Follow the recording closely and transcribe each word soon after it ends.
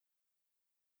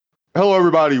Hello,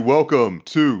 everybody. Welcome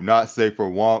to Not Safe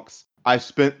for Wonks. I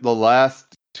spent the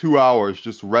last 2 hours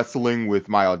just wrestling with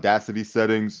my Audacity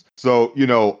settings. So,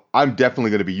 I'm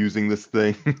definitely going to be using this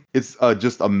thing. It's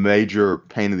just a major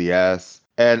pain in the ass.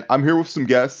 And I'm here with some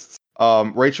guests.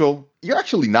 Rachel, you're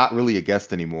actually not really a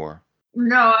guest anymore.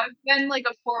 No, I've been like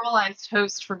a formalized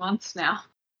host for months now.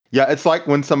 Yeah, it's like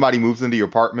when somebody moves into your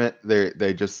apartment,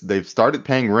 they've started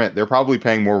paying rent. They're probably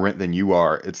paying more rent than you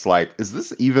are. It's like,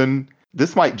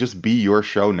 this might just be your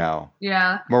show now.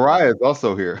 Yeah. Mariah is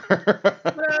also here.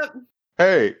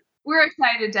 Hey. We're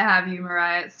excited to have you,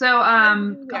 Mariah. So,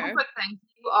 couple quick things.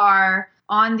 You are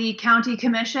on the county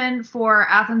commission for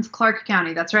Athens-Clarke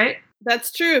County. That's right?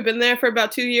 That's true. Been there for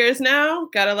about 2 years now.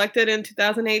 Got elected in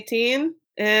 2018.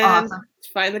 And awesome.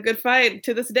 Fight the good fight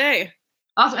to this day.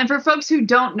 Awesome. And for folks who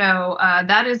don't know,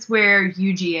 that is where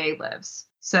UGA lives.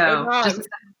 So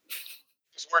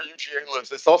it's where UGA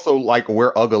lives. It's also like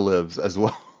where Uga lives as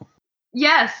well.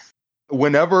 Yes.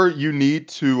 Whenever you need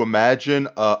to imagine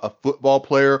a football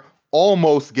player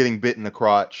almost getting bit in the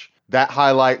crotch, that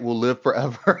highlight will live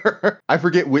forever. I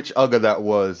forget which Uga that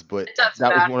was, but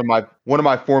that was one of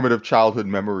my formative childhood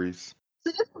memories.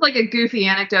 So this is like a goofy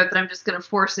anecdote that I'm just going to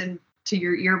force into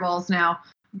your earballs now.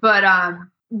 But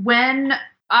when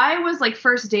I was like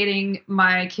first dating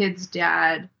my kid's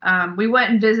dad, we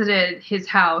went and visited his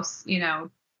house,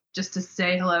 just to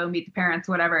say hello, meet the parents,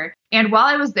 whatever. And while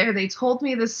I was there, they told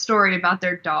me this story about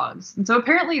their dogs. And so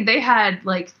apparently they had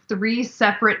like 3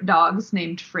 separate dogs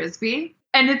named Frisbee.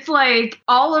 And it's like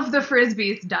all of the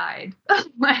Frisbees died.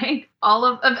 Like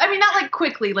not like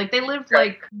quickly, like they lived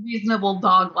like reasonable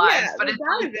dog lives, but it's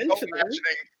not eventually.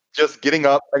 Just getting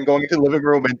up and going into the living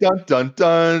room and dun dun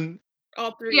dun.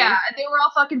 All 3. Yeah, they were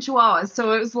all fucking chihuahuas.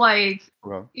 So it was like,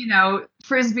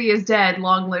 Frisbee is dead,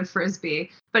 long live Frisbee.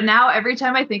 But now every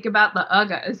time I think about the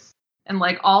Ugas and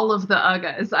like all of the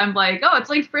Ugas, I'm like, oh, it's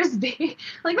like Frisbee.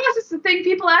 Like that's just the thing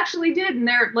people actually did in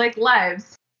their like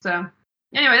lives. So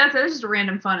anyway, that's just a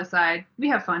random fun aside. We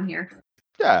have fun here.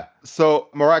 Yeah. So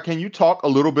Mariah, can you talk a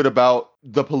little bit about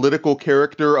the political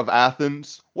character of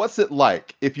Athens? What's it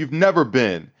like if you've never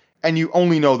been and you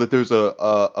only know that there's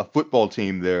a football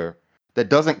team there that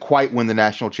doesn't quite win the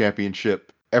national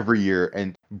championship every year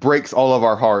and breaks all of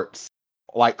our hearts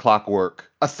like clockwork?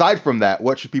 Aside from that,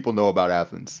 what should people know about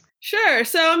Athens? Sure.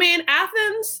 So,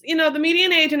 Athens, the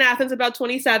median age in Athens is about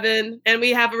 27, and we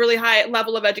have a really high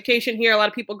level of education here. A lot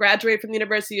of people graduate from the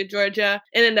University of Georgia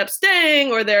and end up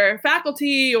staying, or they're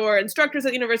faculty or instructors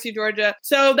at the University of Georgia.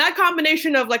 So that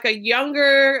combination of like a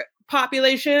younger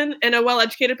population and a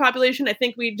well-educated population, I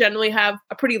think we generally have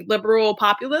a pretty liberal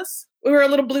populace. We were a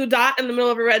little blue dot in the middle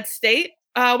of a red state.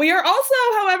 We are also,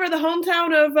 however, the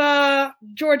hometown of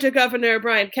Georgia Governor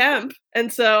Brian Kemp.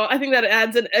 And so I think that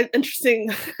adds an interesting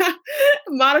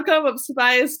modicum of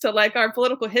spice to like our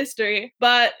political history.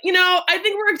 But, I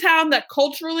think we're a town that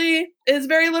culturally is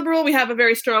very liberal. We have a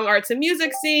very strong arts and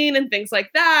music scene and things like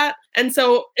that. And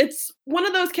so it's one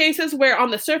of those cases where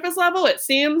on the surface level, it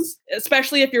seems,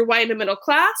 especially if you're white and middle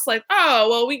class, like, oh,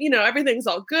 well, everything's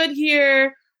all good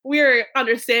here. We're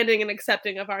understanding and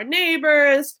accepting of our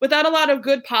neighbors without a lot of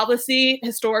good policy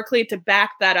historically to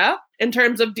back that up in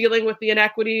terms of dealing with the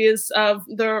inequities of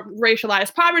the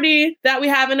racialized poverty that we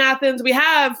have in Athens. We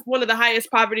have one of the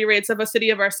highest poverty rates of a city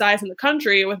of our size in the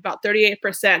country with about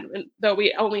 38%, though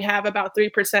we only have about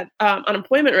 3%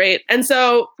 unemployment rate. And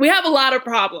so we have a lot of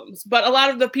problems, but a lot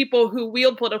of the people who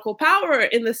wield political power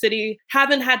in the city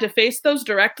haven't had to face those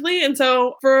directly. And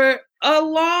so for a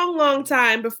long, long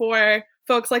time before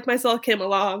folks like myself came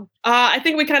along, I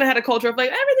think we kind of had a culture of like,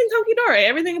 everything's hunky-dory,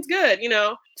 everything's good,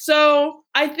 So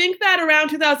I think that around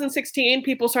 2016,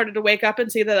 people started to wake up and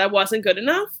see that that wasn't good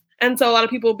enough. And so a lot of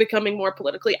people becoming more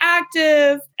politically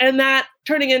active, and that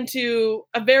turning into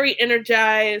a very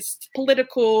energized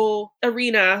political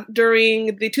arena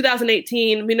during the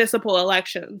 2018 municipal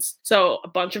elections. So a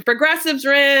bunch of progressives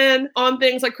ran on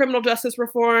things like criminal justice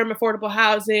reform, affordable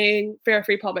housing, fair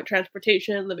free public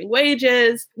transportation, living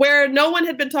wages, where no one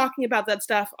had been talking about that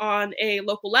stuff on a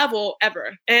local level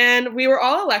ever. And we were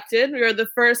all elected. We were the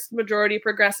first majority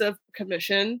progressive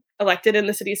commission elected in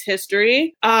the city's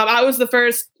history. I was the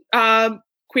first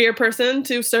queer person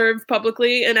to serve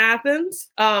publicly in Athens.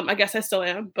 I guess I still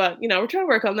am, but we're trying to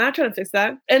work on that, trying to fix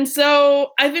that. And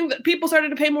so I think that people started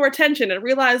to pay more attention and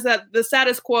realize that the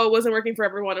status quo wasn't working for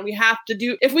everyone. And we have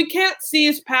to if we can't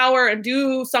seize power and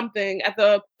do something at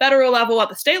the federal level, at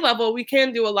the state level, we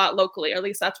can do a lot locally, or at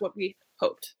least that's what we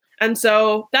hoped. And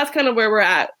so that's kind of where we're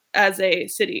at as a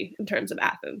city in terms of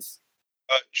Athens.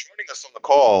 Joining us on the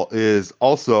call is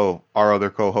also our other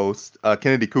co-host,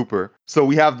 Kennedy Cooper. So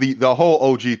we have the whole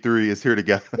OG3 is here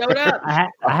together. Showed up. I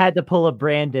had to pull a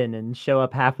Brandon and show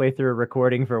up halfway through a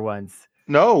recording for once.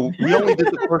 No, we only did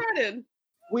the first. Started.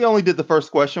 We only did the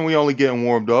first question. We only getting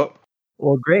warmed up.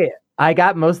 Well, great. I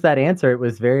got most of that answer. It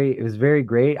was very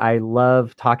great. I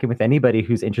love talking with anybody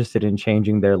who's interested in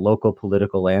changing their local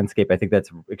political landscape. I think that's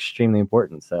extremely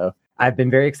important. So I've been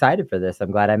very excited for this.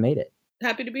 I'm glad I made it.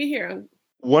 Happy to be here.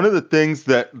 One of the things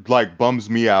that like bums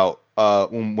me out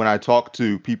when I talk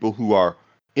to people who are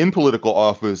in political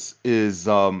office is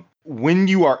when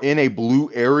you are in a blue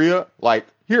area, like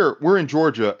here, we're in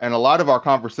Georgia, and a lot of our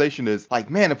conversation is like,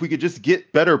 man, if we could just get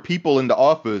better people into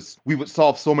office, we would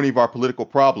solve so many of our political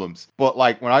problems. But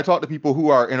like when I talk to people who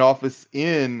are in office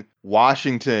in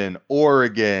Washington,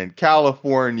 Oregon,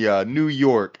 California, New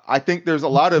York, I think there's a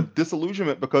lot of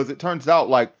disillusionment because it turns out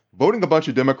like voting a bunch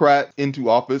of Democrats into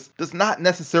office does not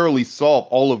necessarily solve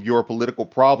all of your political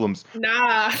problems.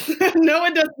 Nah, no,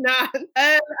 it does not.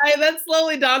 And that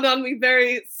slowly dawned on me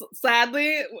very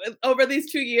sadly over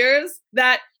these 2 years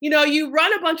that, you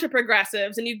run a bunch of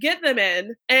progressives and you get them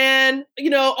in and,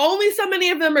 only so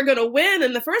many of them are going to win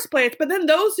in the first place. But then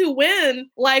those who win,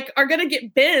 are going to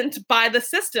get bent by the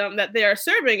system that they are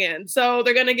serving in. So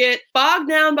they're going to get bogged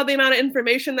down by the amount of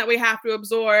information that we have to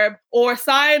absorb or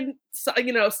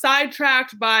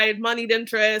sidetracked by moneyed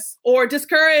interests or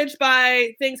discouraged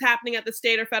by things happening at the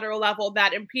state or federal level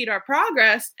that impede our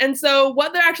progress. And so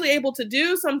what they're actually able to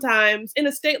do sometimes in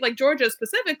a state like Georgia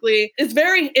specifically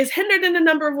is hindered in a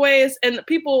number of ways, and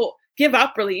people give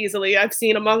up really easily. I've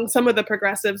seen among some of the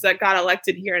progressives that got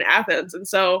elected here in Athens. And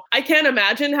so I can't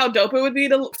imagine how dope it would be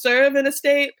to serve in a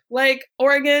state like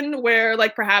Oregon, where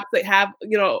perhaps they have,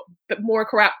 more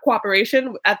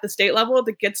cooperation at the state level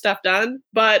to get stuff done.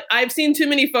 But I've seen too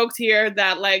many folks here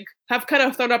that have kind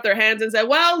of thrown up their hands and said,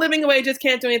 well, living wages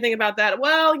can't do anything about that.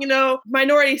 Well,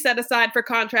 minority set aside for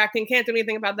contracting can't do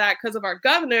anything about that because of our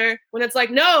governor. When it's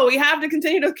no, we have to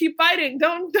continue to keep fighting.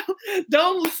 Don't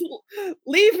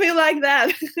leave me like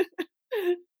that.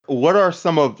 What are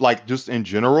some of just in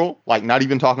general, not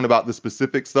even talking about the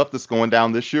specific stuff that's going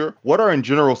down this year, what are in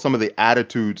general some of the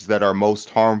attitudes that are most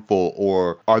harmful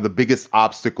or are the biggest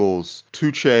obstacles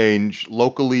to change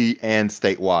locally and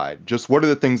statewide? Just what are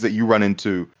the things that you run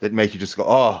into that make you just go,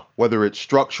 oh, whether it's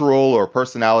structural or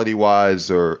personality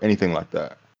wise or anything like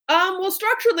that? Well,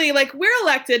 structurally, we're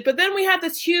elected, but then we have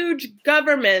this huge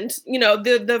government,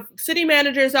 the city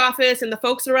manager's office and the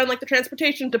folks around the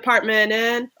transportation department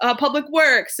and public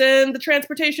works and the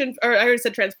transportation, or I already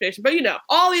said transportation, but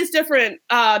all these different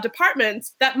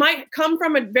departments that might come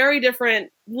from a very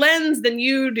different lens than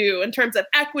you do in terms of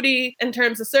equity, in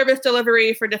terms of service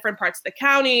delivery for different parts of the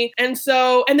county. And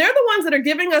they're the ones that are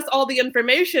giving us all the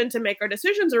information to make our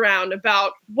decisions around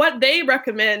about what they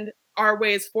recommend our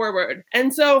ways forward.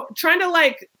 And so trying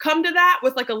to come to that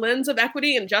with a lens of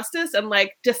equity and justice and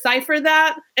decipher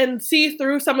that and see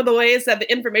through some of the ways that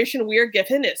the information we're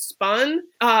given is spun,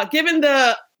 given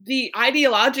the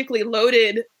ideologically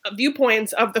loaded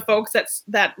viewpoints of the folks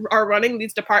that are running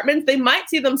these departments, they might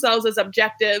see themselves as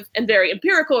objective and very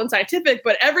empirical and scientific,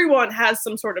 but everyone has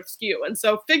some sort of skew. And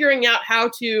so figuring out how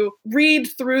to read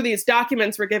through these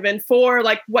documents we're given for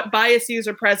what biases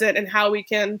are present and how we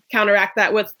can counteract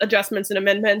that with adjustments and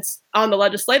amendments on the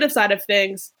legislative side of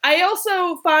things. I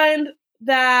also find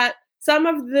that some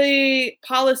of the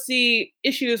policy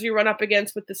issues you run up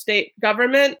against with the state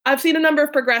government, I've seen a number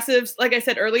of progressives, like I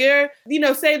said earlier,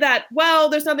 say that, well,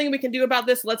 there's nothing we can do about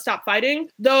this, let's stop fighting.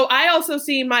 Though I also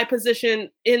see my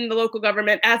position in the local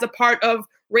government as a part of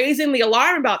raising the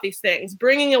alarm about these things,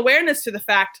 bringing awareness to the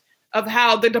fact of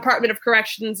how the Department of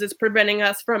Corrections is preventing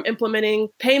us from implementing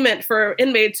payment for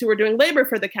inmates who are doing labor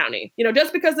for the county.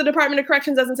 Just because the Department of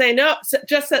Corrections doesn't say no,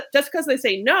 just because they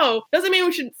say no, doesn't mean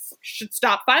we should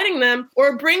stop fighting them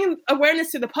or bring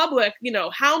awareness to the public,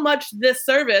 how much this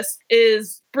service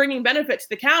is bringing benefit to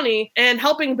the county and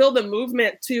helping build a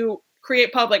movement to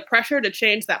create public pressure to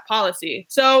change that policy.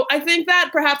 So I think that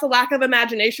perhaps a lack of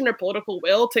imagination or political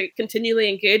will to continually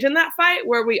engage in that fight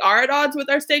where we are at odds with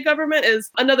our state government is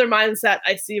another mindset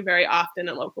I see very often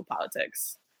in local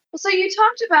politics. So you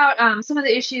talked about some of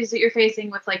the issues that you're facing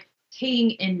with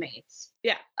paying inmates.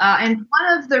 Yeah. And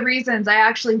one of the reasons I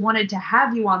actually wanted to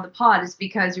have you on the pod is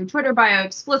because your Twitter bio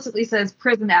explicitly says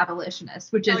prison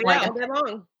abolitionist, which is all day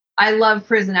long. I love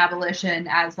prison abolition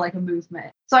as a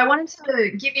movement. So I wanted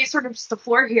to give you sort of just the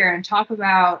floor here and talk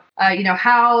about,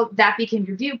 how that became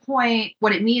your viewpoint,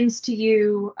 what it means to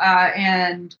you,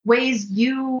 and ways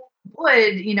you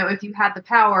would, if you had the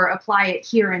power, apply it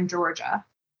here in Georgia.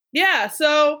 Yeah.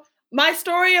 So My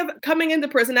story of coming into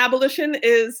prison abolition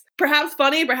is perhaps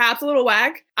funny, perhaps a little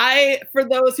whack. For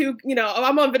those who,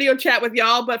 I'm on video chat with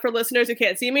y'all, but for listeners who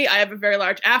can't see me, I have a very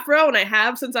large afro, and I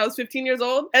have since I was 15 years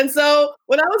old. And so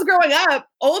when I was growing up,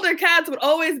 older cats would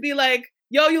always be like,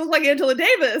 yo, you look like Angela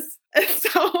Davis. And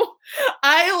so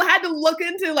I had to look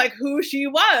into like who she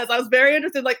was. I was very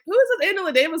interested, like, who is this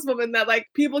Angela Davis woman that like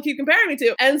people keep comparing me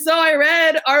to? And so I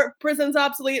read Art Prison's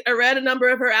Obsolete. I read a number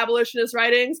of her abolitionist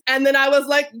writings. And then I was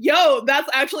like, yo, that's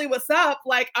actually what's up.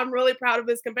 Like, I'm really proud of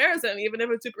this comparison, even if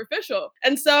it's superficial.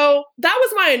 And so that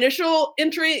was my initial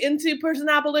entry into prison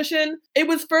abolition. It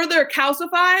was further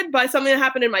calcified by something that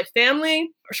happened in my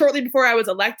family. Shortly before I was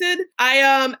elected,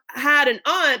 I had an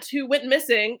aunt who went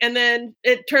missing, and then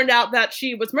it turned out that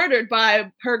she was murdered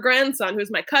by her grandson, who's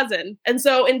my cousin. And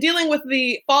so in dealing with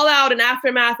the fallout and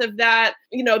aftermath of that,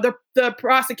 the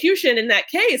prosecution in that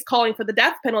case calling for the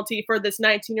death penalty for this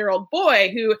 19-year-old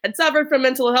boy who had suffered from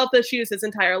mental health issues his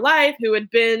entire life, who had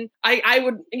been, I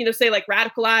would, say like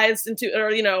radicalized into, or,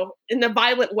 in a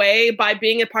violent way by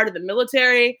being a part of the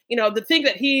military, to think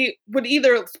that he would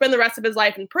either spend the rest of his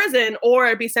life in prison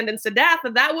or be sentenced to death,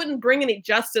 that wouldn't bring any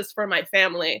justice for my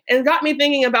family. And it got me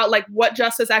thinking about like what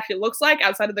justice actually looks like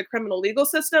outside of the criminal legal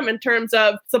system in terms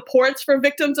of supports for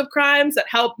victims of crimes that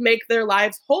help make their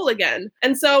lives whole again.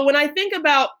 And so when I think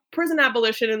about prison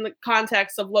abolition in the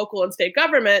context of local and state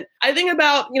government, I think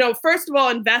about, first of all,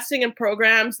 investing in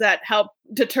programs that help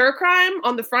deter crime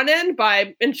on the front end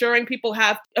by ensuring people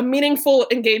have a meaningful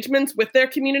engagements with their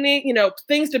community,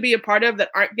 things to be a part of that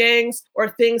aren't gangs or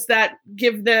things that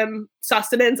give them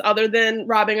sustenance other than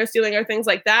robbing or stealing or things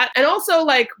like that. And also,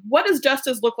 like, what does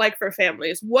justice look like for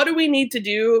families? What do we need to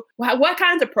do? What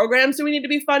kinds of programs do we need to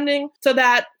be funding so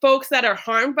that folks that are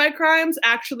harmed by crimes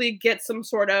actually get some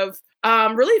sort of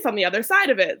relief on the other side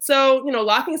of it? So,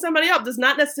 locking somebody up does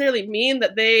not necessarily mean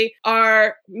that they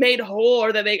are made whole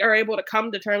or that they are able to come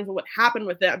to terms with what happened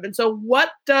with them. And so what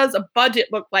does a budget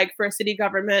look like for a city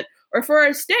government or for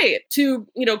a state to,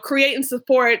 create and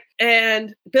support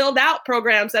and build out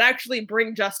programs that actually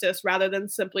bring justice rather than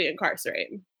simply incarcerate?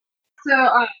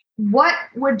 So what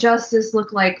would justice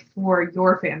look like for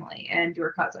your family and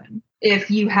your cousin if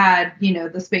you had,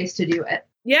 the space to do it?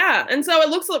 Yeah. And so it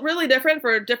looks really different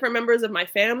for different members of my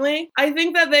family. I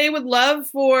think that they would love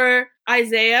for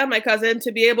Isaiah, my cousin,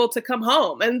 to be able to come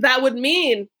home. And that would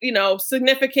mean,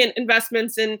 significant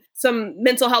investments in some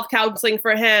mental health counseling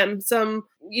for him, some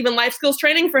even life skills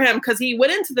training for him, because he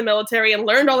went into the military and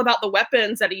learned all about the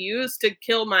weapons that he used to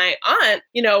kill my aunt,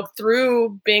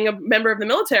 through being a member of the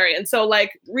military. And so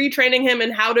like retraining him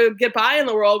in how to get by in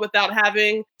the world without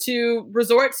having to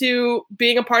resort to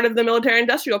being a part of the military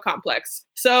industrial complex.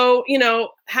 So,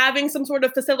 having some sort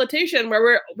of facilitation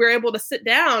where we're able to sit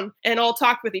down and all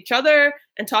talk with each other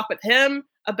and talk with him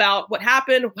about what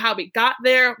happened, how we got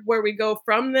there, where we go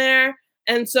from there.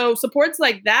 And so supports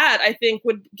like that, I think,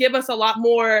 would give us a lot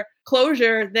more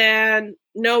closure than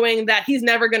knowing that he's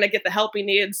never going to get the help he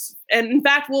needs. And in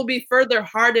fact, will be further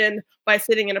hardened by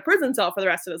sitting in a prison cell for the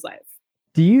rest of his life.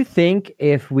 Do you think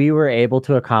if we were able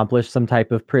to accomplish some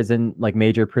type of prison, like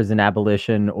major prison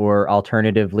abolition, or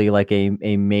alternatively like a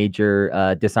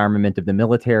major disarmament of the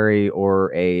military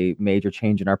or a major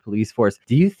change in our police force,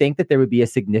 do you think that there would be a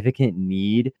significant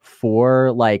need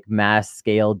for like mass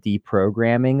scale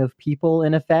deprogramming of people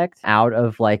in effect out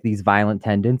of like these violent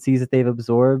tendencies that they've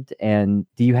absorbed? And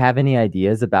do you have any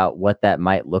ideas about what that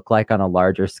might look like on a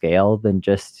larger scale than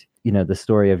just the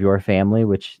story of your family,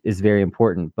 which is very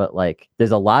important, but like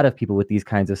there's a lot of people with these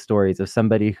kinds of stories of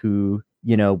somebody who,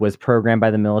 was programmed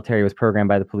by the military, was programmed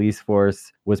by the police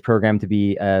force, was programmed to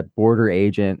be a border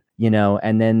agent,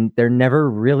 and then they're never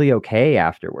really okay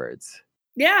afterwards.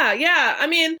 Yeah. I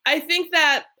mean, I think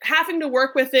that having to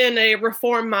work within a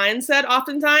reform mindset,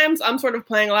 oftentimes I'm sort of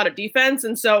playing a lot of defense.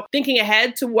 And so thinking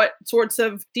ahead to what sorts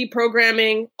of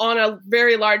deprogramming on a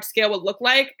very large scale would look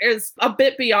like is a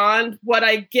bit beyond what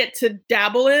I get to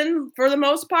dabble in for the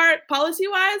most part, policy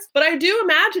wise. But I do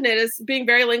imagine it as being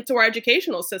very linked to our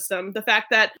educational system. The fact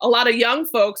that a lot of young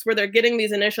folks, where they're getting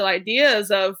these initial ideas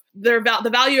of the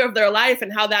value of their life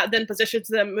and how that then positions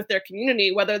them with their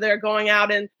community, whether they're going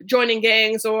out and joining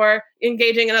gangs or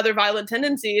engaging in other violent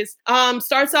tendencies,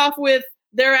 starts off with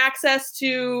their access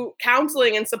to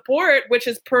counseling and support, which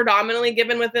is predominantly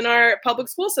given within our public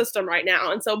school system right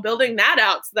now. And so building that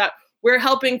out so that we're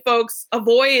helping folks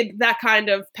avoid that kind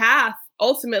of path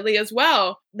ultimately as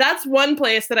well. That's one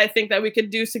place that I think that we could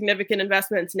do significant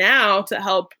investments now to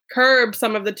help curb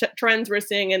some of the trends we're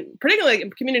seeing, and particularly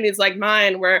in communities like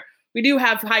mine, where we do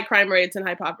have high crime rates and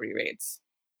high poverty rates.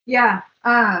 Yeah.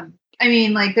 I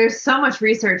mean, like, there's so much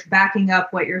research backing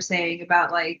up what you're saying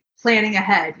about like planning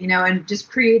ahead, and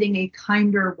just creating a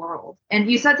kinder world.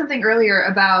 And you said something earlier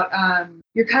about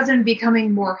your cousin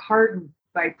becoming more hardened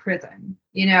by prison,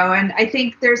 and I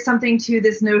think there's something to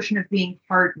this notion of being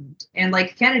hardened. And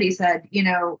like Kennedy said,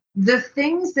 the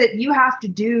things that you have to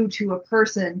do to a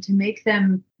person to make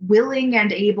them willing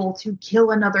and able to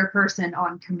kill another person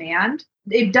on command,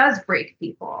 it does break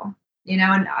people,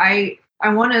 and I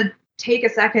want to take a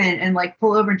second and like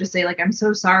pull over and just say, like, I'm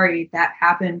so sorry that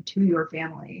happened to your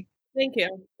family. Thank you.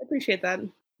 I appreciate that.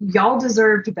 Y'all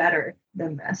deserved better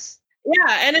than this.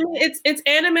 Yeah, and I mean, it's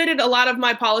animated a lot of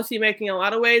my policy making in a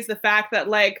lot of ways. The fact that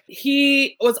like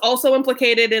he was also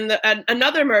implicated in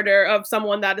another murder of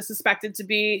someone that is suspected to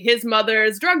be his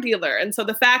mother's drug dealer, and so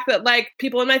the fact that like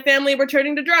people in my family were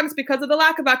turning to drugs because of the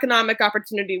lack of economic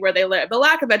opportunity where they live, the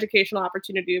lack of educational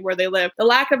opportunity where they live, the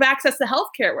lack of access to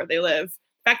healthcare where they live.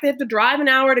 In fact, they have to drive an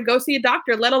hour to go see a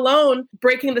doctor, let alone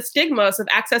breaking the stigmas of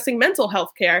accessing mental health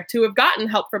care to have gotten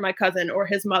help for my cousin or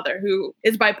his mother who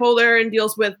is bipolar and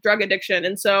deals with drug addiction.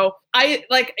 And so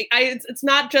it's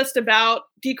not just about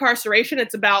decarceration.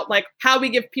 It's about like how we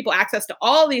give people access to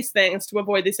all these things to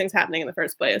avoid these things happening in the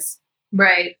first place.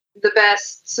 Right. The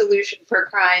best solution for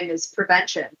crime is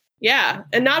prevention. Yeah.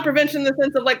 And not prevention in the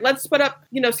sense of like, let's put up,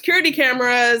 security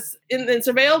cameras and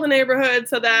surveil the neighborhood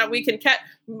so that we can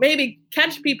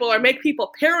catch people or make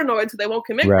people paranoid so they won't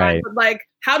commit crime. But like,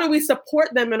 how do we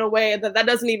support them in a way that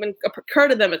doesn't even occur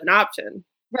to them as an option?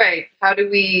 Right. How do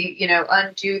we,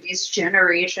 undo these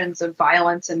generations of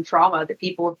violence and trauma that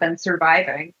people have been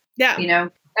surviving? Yeah.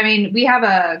 I mean, we have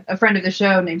a friend of the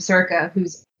show named Circa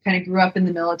who's kind of grew up in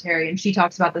the military, and she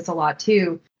talks about this a lot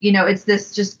too. It's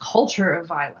this just culture of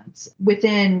violence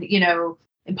within,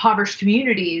 impoverished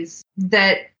communities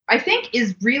that I think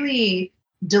is really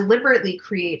deliberately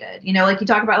created. Like you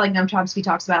talk about, like Noam Chomsky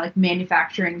talks about like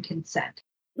manufacturing consent.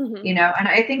 Mm-hmm. And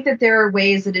I think that there are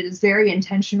ways that it is very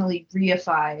intentionally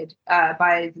reified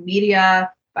by the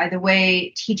media, by the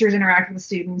way teachers interact with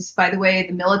students, by the way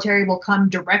the military will come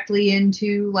directly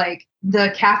into like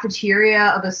the cafeteria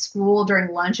of a school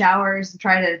during lunch hours and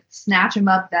try to snatch them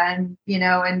up then,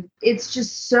 and it's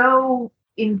just so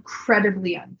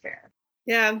incredibly unfair.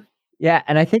 Yeah. Yeah,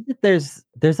 and I think that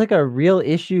there's like a real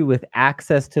issue with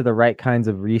access to the right kinds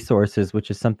of resources, which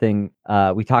is something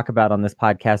we talk about on this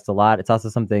podcast a lot. It's also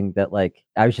something that like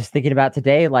I was just thinking about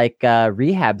today, like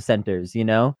rehab centers,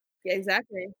 Yeah,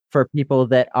 exactly. For people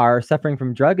that are suffering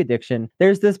from drug addiction,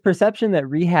 there's this perception that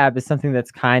rehab is something that's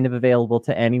kind of available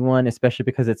to anyone, especially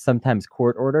because it's sometimes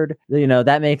court ordered.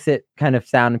 That makes it kind of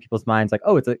sound in people's minds like,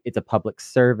 oh, it's a public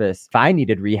service. If I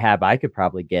needed rehab, I could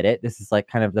probably get it. This is like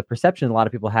kind of the perception a lot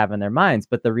of people have in their minds.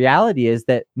 But the reality is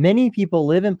that many people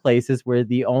live in places where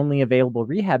the only available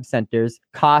rehab centers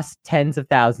cost tens of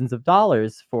thousands of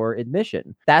dollars for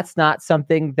admission. That's not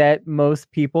something that most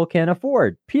people can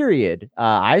afford, period.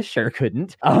 I sure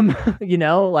couldn't. Yeah.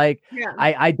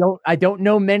 I don't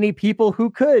know many people who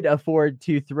could afford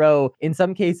to throw. In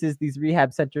some cases, these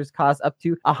rehab centers cost up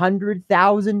to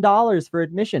 $100,000 for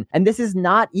admission. And this is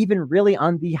not even really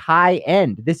on the high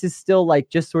end. This is still like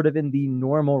just sort of in the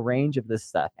normal range of this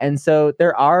stuff. And so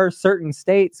there are certain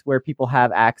states where people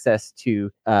have access to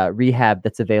rehab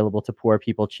that's available to poor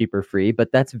people, cheap or free,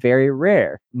 but that's very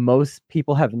rare. Most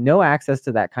people have no access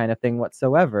to that kind of thing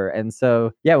whatsoever. And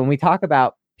so, yeah, when we talk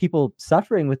about people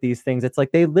suffering with these things, it's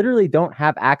like they literally don't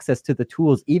have access to the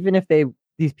tools. Even if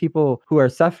these people who are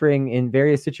suffering in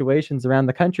various situations around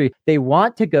the country, they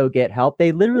want to go get help,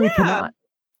 they literally cannot.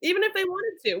 Even if they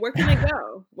wanted to, where can they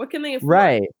go? What can they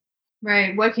afford?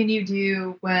 Right. What can you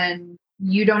do when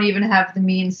you don't even have the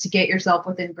means to get yourself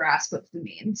within grasp of the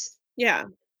means? Yeah.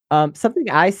 Something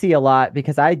I see a lot,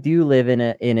 because I do live in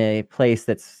a place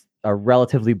that's a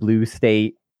relatively blue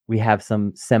state. We have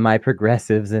some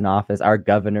semi-progressives in office. Our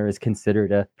governor is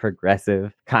considered a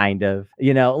progressive, kind of.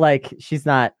 She's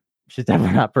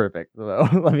definitely not perfect, though.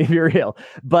 Let me be real.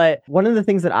 But one of the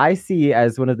things that I see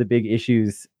as one of the big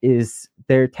issues is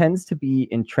there tends to be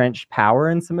entrenched power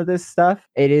in some of this stuff.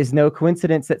 It is no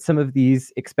coincidence that some of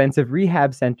these expensive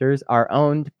rehab centers are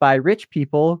owned by rich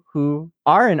people who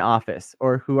are in office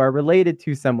or who are related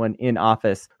to someone in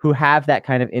office who have that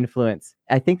kind of influence.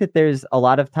 I think that there's a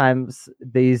lot of times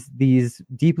these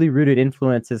deeply rooted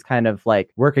influences kind of like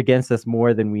work against us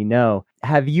more than we know.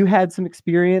 Have you had some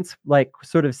experience like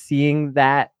sort of seeing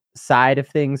that side of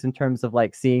things in terms of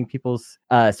like seeing people's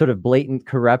sort of blatant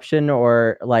corruption,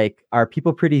 or like are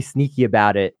people pretty sneaky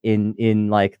about it in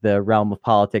like the realm of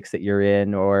politics that you're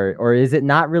in, or is it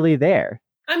not really there?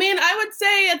 I mean, I would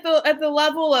say at the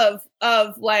level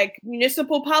of like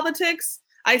municipal politics,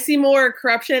 I see more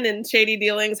corruption and shady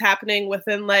dealings happening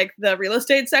within like the real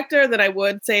estate sector than I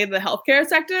would say the healthcare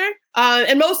sector.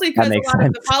 And mostly because a lot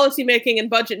of the policy making and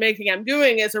budget making I'm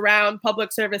doing is around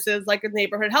public services like a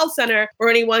neighborhood health center where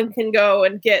anyone can go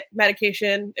and get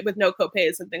medication with no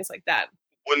copays and things like that.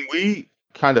 When we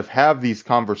kind of have these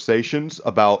conversations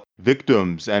about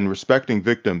victims and respecting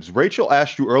victims, Rachel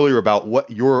asked you earlier about what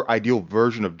your ideal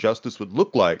version of justice would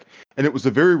look like. And it was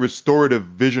a very restorative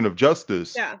vision of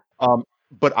justice. Yeah.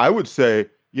 But I would say,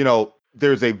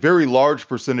 there's a very large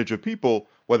percentage of people,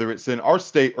 whether it's in our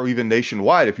state or even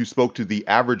nationwide, if you spoke to the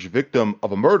average victim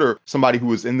of a murder, somebody who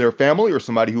was in their family or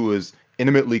somebody who is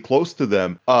intimately close to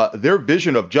them, their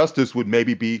vision of justice would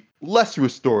maybe be less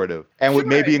restorative and would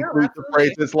maybe include the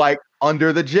phrases like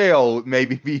under the jail,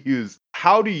 maybe be used.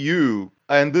 How do you,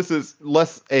 and this is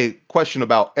less a question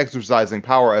about exercising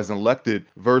power as an elected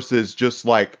versus just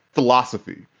like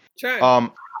philosophy.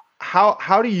 Sure.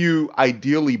 How do you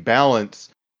ideally balance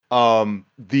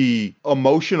the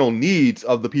emotional needs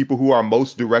of the people who are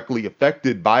most directly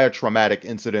affected by a traumatic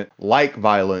incident like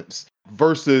violence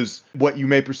versus what you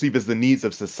may perceive as the needs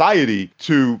of society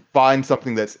to find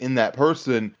something that's in that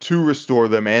person to restore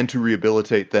them and to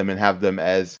rehabilitate them and have them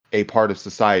as a part of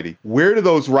society? Where do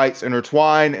those rights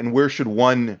intertwine, and where should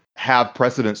one have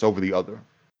precedence over the other?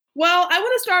 Well, I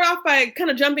want to start off by kind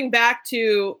of jumping back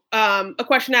to a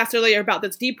question asked earlier about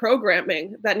this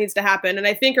deprogramming that needs to happen. And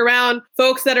I think around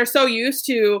folks that are so used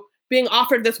to being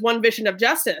offered this one vision of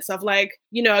justice of like,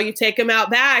 you take them out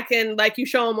back and like you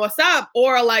show them what's up,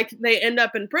 or like they end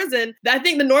up in prison. I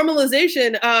think the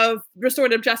normalization of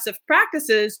restorative justice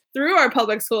practices through our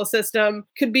public school system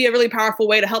could be a really powerful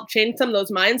way to help change some of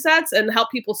those mindsets and help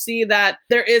people see that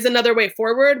there is another way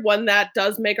forward, one that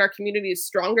does make our communities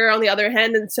stronger on the other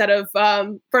hand, instead of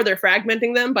further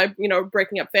fragmenting them by,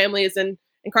 breaking up families and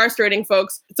incarcerating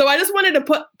folks. So I just wanted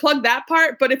to plug that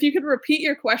part, but if you could repeat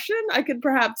your question, I could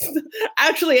perhaps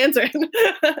actually answer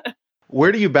it.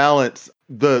 Where do you balance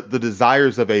the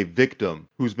desires of a victim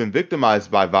who's been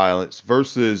victimized by violence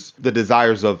versus the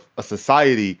desires of a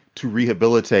society to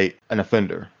rehabilitate an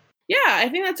offender? Yeah, I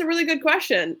think that's a really good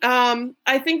question.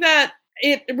 I think that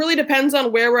it really depends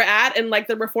on where we're at in like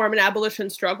the reform and abolition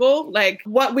struggle, like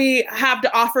what we have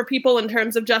to offer people in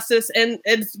terms of justice, and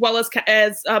as well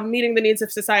as meeting the needs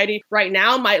of society right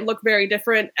now might look very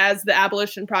different as the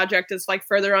abolition project is like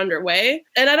further underway.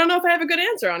 And I don't know if I have a good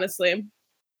answer, honestly.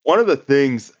 One of the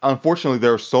things, unfortunately,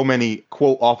 there are so many,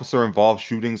 quote, officer involved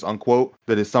shootings, unquote,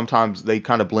 that is sometimes they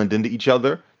kind of blend into each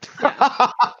other.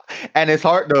 Yeah. And it's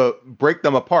hard to break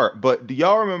them apart. But do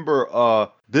y'all remember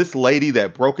this lady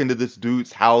that broke into this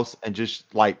dude's house and just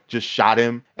shot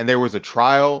him? And there was a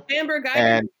trial. Amber Guy.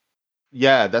 And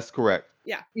yeah, that's correct.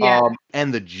 Yeah.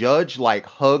 And the judge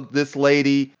hugged this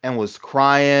lady and was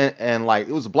crying, and it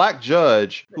was a black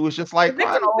judge who was just like, the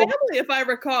victim's family, if I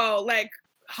recall,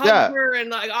 hugged her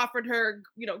and offered her,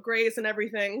 grace and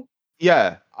everything.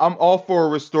 Yeah, I'm all for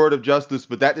restorative justice,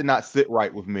 but that did not sit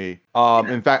right with me.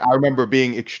 In fact, I remember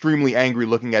being extremely angry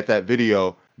looking at that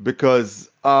video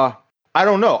because I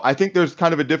don't know. I think there's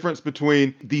kind of a difference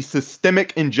between the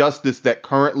systemic injustice that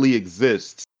currently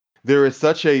exists. There is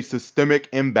such a systemic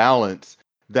imbalance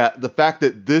that the fact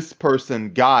that this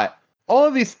person got all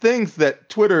of these things that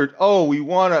Twitter, we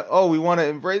want to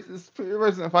embrace this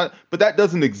person, but that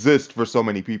doesn't exist for so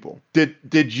many people.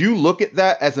 Did you look at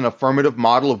that as an affirmative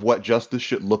model of what justice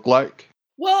should look like?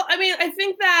 Well, I mean, I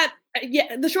think that,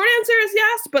 the short answer is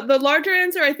yes, but the larger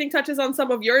answer, I think, touches on some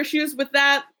of your issues with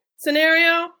that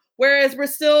scenario. Whereas we're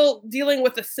still dealing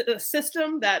with a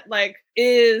system that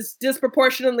is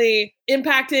disproportionately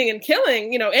impacting and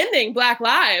killing, ending Black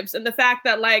lives. And the fact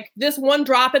that this one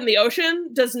drop in the ocean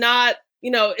does not,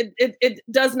 it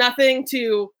does nothing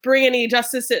to bring any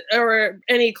justice or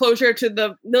any closure to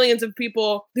the millions of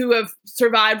people who have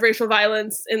survived racial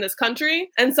violence in this country.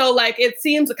 And so it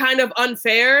seems kind of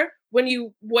unfair when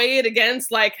you weigh it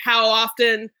against how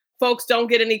often folks don't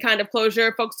get any kind of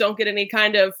closure, folks don't get any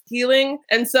kind of healing.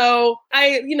 And so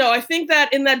I think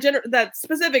that in that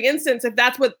specific instance, if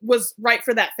that's what was right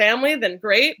for that family, then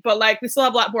great. But we still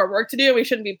have a lot more work to do. We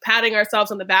shouldn't be patting ourselves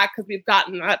on the back because we've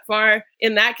gotten that far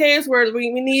in that case, where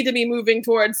we need to be moving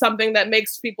towards something that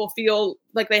makes people feel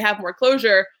like they have more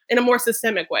closure in a more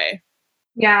systemic way.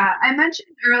 Yeah, I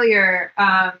mentioned earlier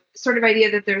sort of idea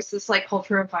that there's this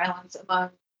culture of violence among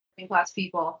working class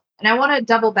people. And I want to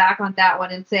double back on that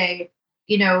one and say,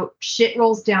 shit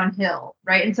rolls downhill,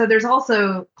 right? And so there's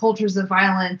also cultures of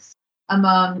violence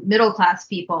among middle class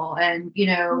people and,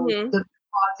 the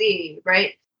bourgeoisie,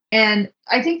 right? And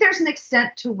I think there's an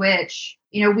extent to which,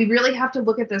 we really have to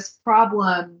look at this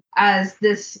problem as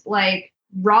this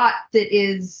rot that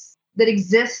is that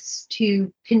exists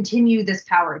to continue this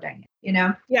power dynamic, you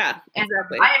know? Yeah, And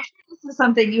exactly. I am sure this is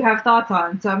something you have thoughts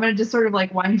on. So I'm going to just sort of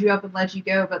like wind you up and let you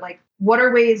go. But like, what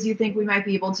are ways you think we might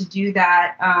be able to do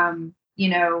that, you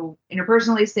know,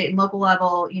 interpersonally, state and local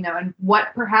level, you know, and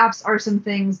what perhaps are some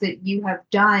things that you have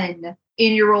done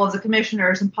in your role as a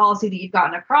commissioner, some policy that you've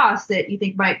gotten across that you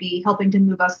think might be helping to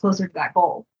move us closer to that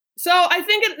goal? So I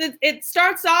think it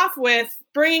starts off with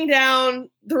bringing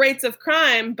down the rates of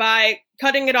crime by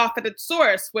cutting it off at its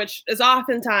source, which is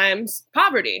oftentimes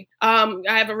poverty. I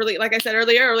have a really, like I said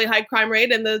earlier, a really high crime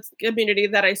rate in the community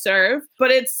that I serve,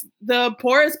 but it's the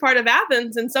poorest part of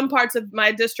Athens. In some parts of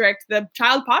my district, the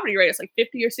child poverty rate is like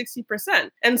 50 or 60%.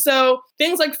 And so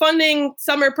things like funding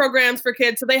summer programs for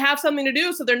kids so they have something to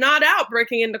do, so they're not out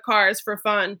breaking into cars for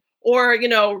fun, or, you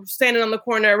know, standing on the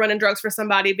corner running drugs for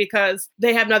somebody because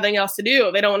they have nothing else to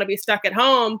do. They don't want to be stuck at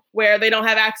home where they don't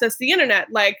have access to the internet.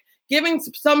 Like giving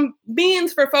some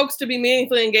means for folks to be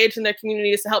meaningfully engaged in their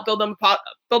communities to help build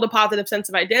a positive sense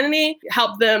of identity,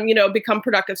 help them, you know, become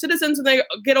productive citizens when they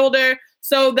get older,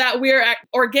 so that we're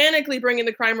organically bringing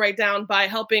the crime rate down by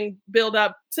helping build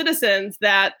up citizens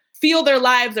that feel their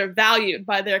lives are valued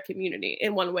by their community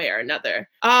in one way or another.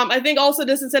 I think also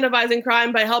disincentivizing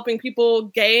crime by helping people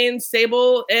gain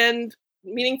stable and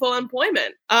meaningful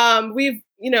employment. We've,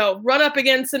 you know, run up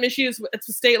against some issues with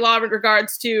state law in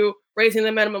regards to raising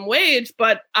the minimum wage,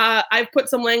 but I've put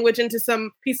some language into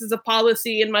some pieces of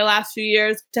policy in my last few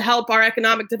years to help our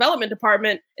economic development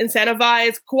department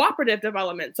incentivize cooperative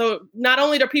development. So not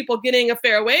only are people getting a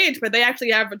fair wage, but they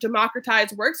actually have a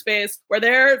democratized workspace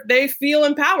where they feel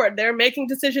empowered. They're making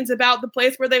decisions about the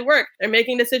place where they work. They're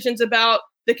making decisions about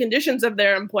the conditions of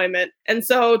their employment. And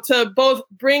so to both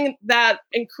bring that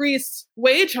increased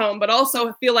wage home, but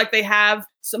also feel like they have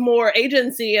some more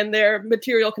agency in their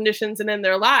material conditions and in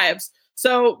their lives.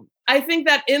 So I think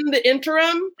that in the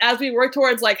interim, as we work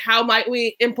towards like how might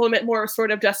we implement more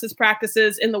restorative justice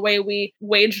practices in the way we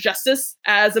wage justice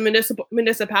as a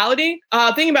municipality,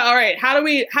 thinking about, all right, how do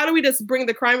we just bring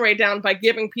the crime rate down by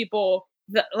giving people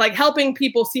helping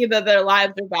people see that their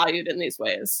lives are valued in these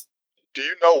ways? Do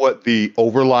you know what the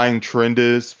overlying trend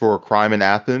is for crime in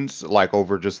Athens, like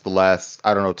over just the last,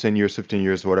 I don't know, 10 years, 15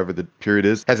 years, whatever the period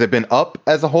is? Has it been up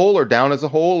as a whole or down as a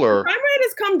whole? Or crime rate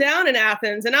has come down in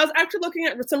Athens. And I was actually looking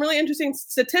at some really interesting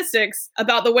statistics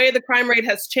about the way the crime rate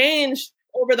has changed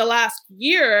over the last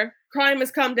year. Crime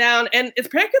has come down, and it's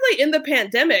particularly in the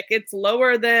pandemic. It's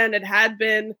lower than it had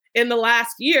been in the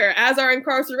last year, as our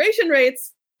incarceration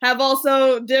rates have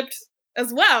also dipped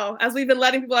as well, as we've been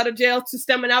letting people out of jail to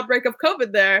stem an outbreak of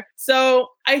COVID there. So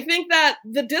I think that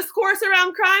the discourse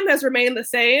around crime has remained the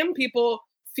same. People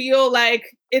feel like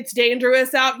it's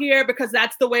dangerous out here because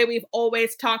that's the way we've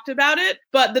always talked about it.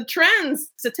 But the trends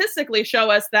statistically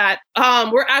show us that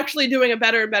we're actually doing a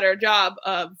better and better job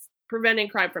of preventing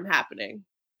crime from happening.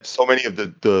 So many of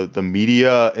the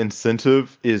media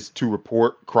incentive is to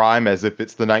report crime as if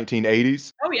it's the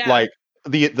 1980s. Oh, yeah. Like,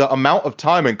 the amount of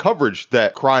time and coverage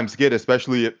that crimes get,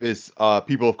 especially if it's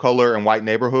people of color and white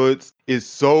neighborhoods, is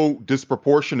so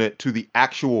disproportionate to the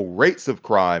actual rates of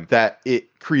crime that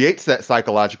it creates that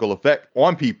psychological effect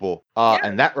on people.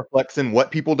 And that reflects in what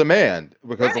people demand,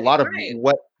 because a lot of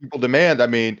what people demand, I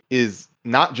mean, is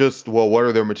not just, well, what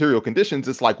are their material conditions?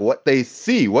 It's like what they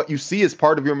see. What you see is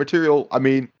part of your material. I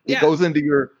mean, it goes into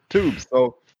your tubes.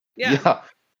 So,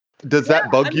 does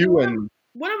that bug you? And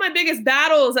one of my biggest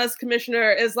battles as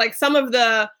commissioner is like some of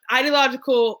the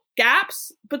ideological gaps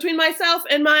between myself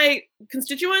and my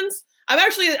constituents.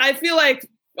 I feel like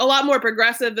a lot more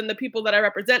progressive than the people that I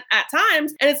represent at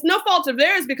times. And it's no fault of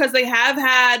theirs because they have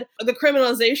had the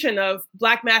criminalization of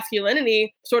Black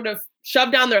masculinity sort of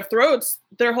shoved down their throats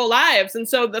their whole lives. And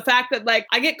so the fact that like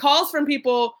I get calls from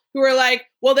people who are like,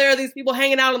 well, there are these people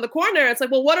hanging out in the corner. It's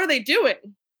like, well, what are they doing?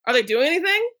 Are they doing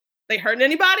anything? They hurting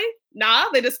anybody? Nah,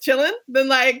 they just chilling. Then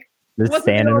like, what's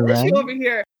the issue over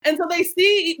here? And so we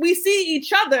see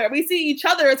each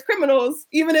other as criminals,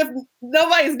 even if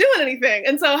nobody's doing anything.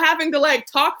 And so having to like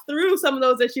talk through some of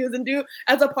those issues and do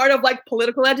as a part of like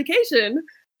political education.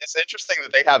 It's interesting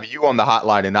that they have you on the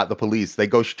hotline and not the police. They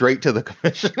go straight to the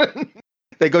commission.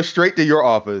 They go straight to your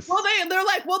office. Well, they're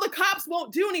like, well, the cops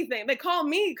won't do anything. They call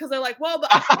me because they're like, well, the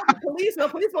police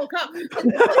won't come.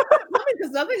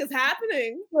 Because nothing is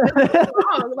happening.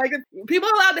 Like people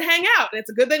are allowed to hang out. And it's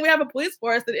a good thing we have a police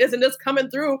force that isn't just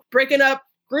coming through, breaking up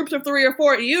groups of 3 or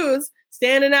 4 EUs,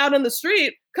 standing out in the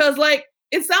street. Because like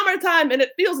it's summertime and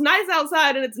it feels nice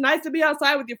outside and it's nice to be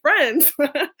outside with your friends.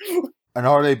 And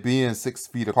are they being 6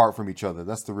 feet apart from each other?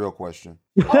 That's the real question.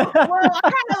 Well, I had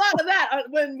a lot of that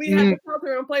when we had the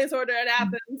shelter in place order in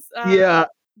Athens. Yeah.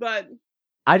 But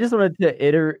I just wanted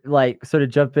to sort of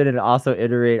jump in and also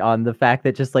iterate on the fact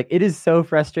that just like it is so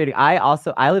frustrating.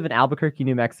 I live in Albuquerque,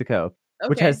 New Mexico,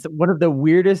 which Okay. has one of the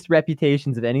weirdest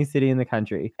reputations of any city in the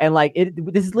country. And like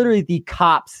this is literally the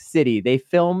Cops city. They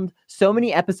filmed so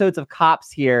many episodes of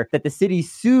Cops here that the city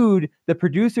sued the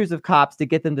producers of Cops to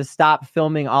get them to stop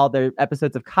filming all their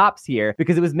episodes of Cops here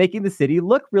because it was making the city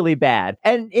look really bad.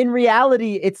 And in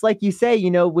reality, it's like you say,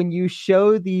 when you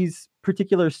show these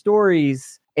particular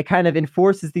stories, it kind of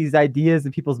enforces these ideas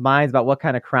in people's minds about what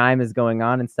kind of crime is going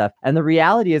on and stuff. And the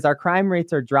reality is our crime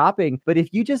rates are dropping. But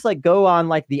if you just like go on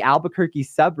like the Albuquerque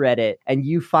subreddit and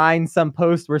you find some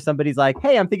post where somebody's like,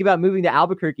 hey, I'm thinking about moving to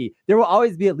Albuquerque, there will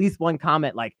always be at least one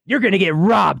comment like, you're going to get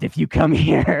robbed if you come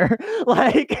here.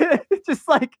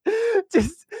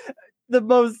 just the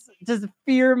most just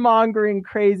fear-mongering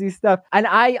crazy stuff. And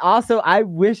I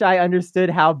wish I understood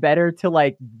how better to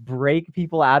like break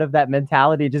people out of that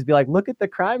mentality. Just be like, look at the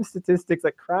crime statistics.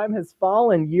 Like crime has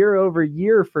fallen year over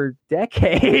year for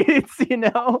decades, Even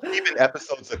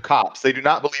episodes of Cops, they do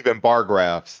not believe in bar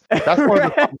graphs. That's one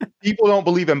of the people don't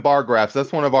believe in bar graphs.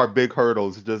 That's one of our big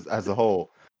hurdles just as a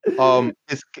whole.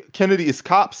 Is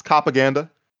Cops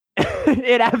propaganda?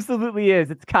 It absolutely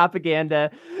is. It's propaganda.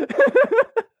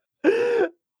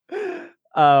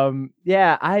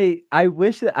 I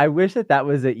wish that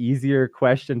was an easier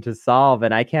question to solve,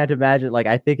 and I can't imagine. Like,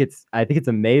 I think it's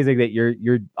amazing that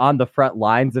you're on the front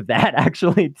lines of that,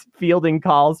 actually fielding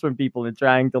calls from people and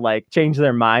trying to like change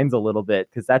their minds a little bit,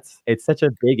 because it's such a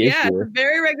big issue. Yeah, it's a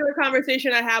very regular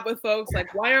conversation I have with folks.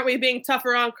 Like, why aren't we being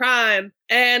tougher on crime?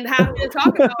 And having to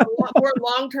talk about more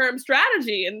long-term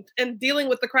strategy and dealing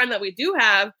with the crime that we do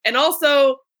have, and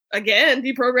also again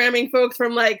deprogramming folks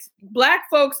from like Black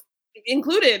folks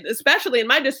included, especially in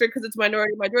my district because it's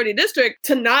majority district,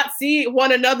 to not see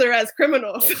one another as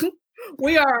criminals.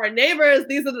 We are our neighbors.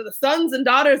 These are the sons and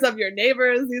daughters of your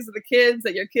neighbors. These are the kids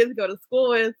that your kids go to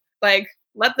school with. Like,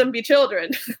 let them be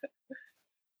children.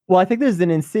 Well, I think there's an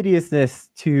insidiousness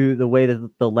to the way that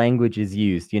the language is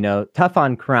used. Tough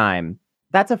on crime.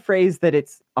 That's a phrase that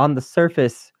it's on the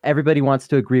surface, everybody wants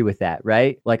to agree with that,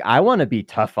 right? Like, I want to be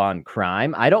tough on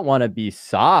crime. I don't want to be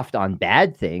soft on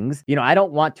bad things. I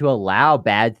don't want to allow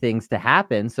bad things to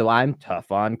happen. So I'm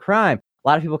tough on crime. A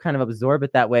lot of people kind of absorb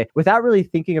it that way without really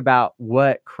thinking about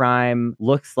what crime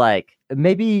looks like.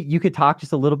 Maybe you could talk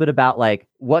just a little bit about like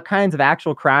what kinds of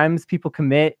actual crimes people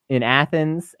commit in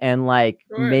Athens, and like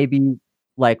maybe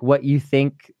like what you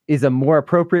think is a more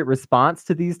appropriate response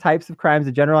to these types of crimes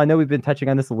in general. I know we've been touching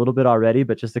on this a little bit already,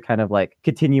 but just to kind of like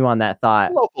continue on that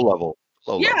thought. Local level.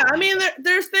 I mean,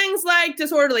 there's things like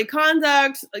disorderly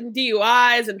conduct, like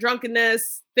DUIs and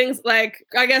drunkenness, things like,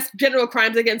 I guess, general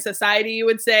crimes against society, you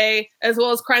would say, as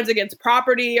well as crimes against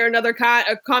property or another kind,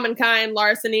 a common kind,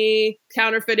 larceny,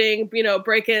 counterfeiting,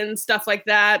 break-ins, stuff like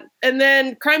that. And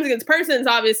then crimes against persons,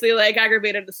 obviously, like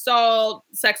aggravated assault,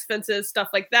 sex offenses, stuff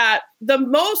like that. The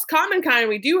most common kind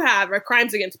we do have are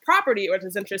crimes against property, which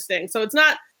is interesting. So it's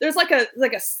not, there's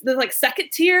second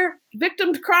tier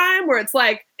victim crime where it's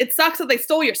like, it sucks that they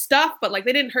stole your stuff, but like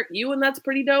they didn't hurt you, and that's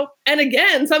pretty dope. And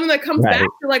again, something that comes back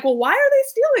to like, well, why are they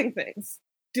stealing things?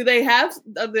 Do they have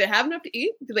enough to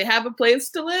eat? Do they have a place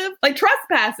to live? Like,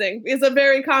 trespassing is a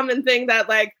very common thing that,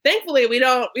 like, thankfully we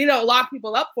don't lock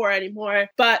people up for anymore.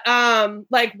 But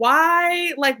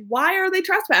why are they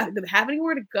trespassing? Do they have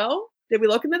anywhere to go? Did we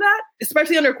look into that?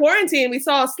 Especially under quarantine, we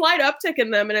saw a slight uptick in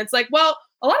them, and it's like, well,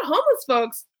 a lot of homeless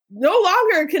folks no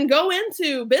longer can go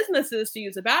into businesses to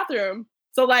use a bathroom.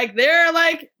 So like they're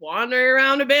like wandering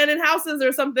around abandoned houses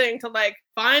or something to like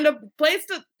find a place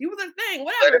to do their thing,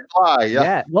 whatever.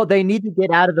 Yeah. Well, they need to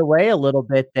get out of the way a little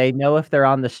bit. They know if they're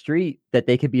on the street that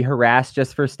they could be harassed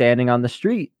just for standing on the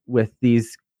street with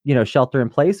these, shelter in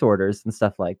place orders and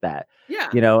stuff like that. Yeah.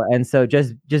 And so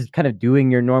just kind of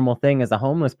doing your normal thing as a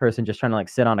homeless person, just trying to like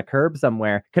sit on a curb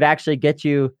somewhere, could actually get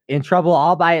you in trouble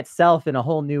all by itself in a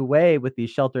whole new way with these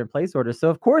shelter in place orders. So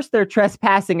of course they're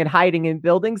trespassing and hiding in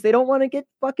buildings. They don't want to get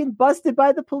fucking busted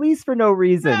by the police for no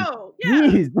reason. No,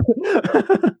 yeah.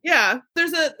 Yeah.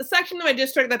 There's a section of my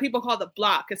district that people call the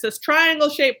block. It's this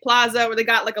triangle-shaped plaza where they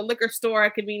got like a liquor store, a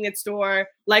convenience store,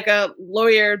 like a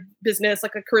lawyer business,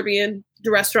 like a Caribbean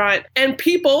restaurant, and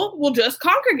people will just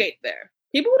congregate there.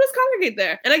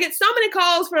 And I get so many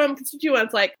calls from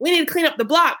constituents like, we need to clean up the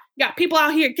block. You got people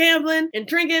out here gambling and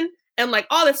drinking and like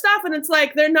all this stuff. And it's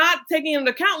like, they're not taking into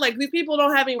account, like these people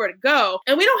don't have anywhere to go.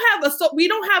 And we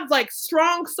don't have like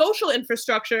strong social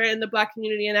infrastructure in the Black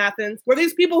community in Athens where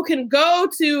these people can go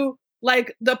to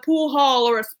like the pool hall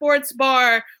or a sports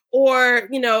bar or,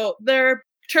 their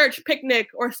church picnic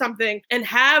or something and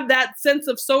have that sense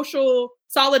of social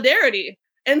solidarity.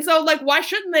 And so, like, why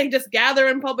shouldn't they just gather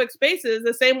in public spaces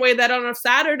the same way that on a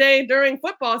Saturday during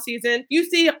football season, you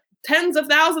see tens of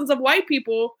thousands of white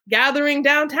people gathering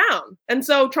downtown? And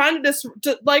so trying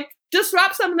to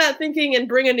disrupt some of that thinking and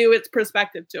bring a new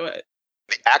perspective to it.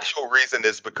 The actual reason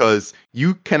is because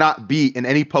you cannot be in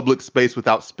any public space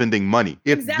without spending money.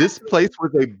 If this place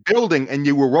was a building and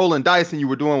you were rolling dice and you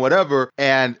were doing whatever,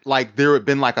 and like there had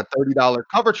been like a $30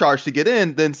 cover charge to get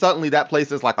in, then suddenly that place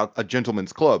is like a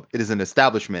gentleman's club. It is an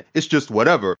establishment. It's just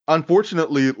whatever.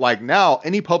 Unfortunately, like now,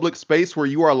 any public space where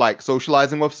you are like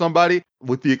socializing with somebody,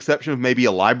 with the exception of maybe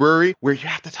a library where you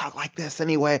have to talk like this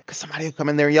anyway, because somebody will come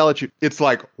in there and yell at you. It's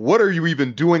like, what are you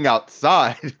even doing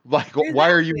outside? Like, why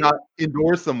are you not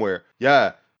indoors somewhere?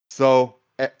 Yeah. So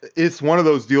it's one of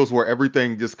those deals where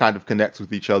everything just kind of connects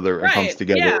with each other and comes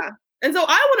together. Yeah. And so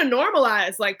I want to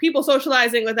normalize like people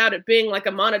socializing without it being like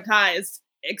a monetized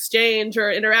exchange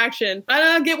or interaction.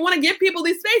 I want to give people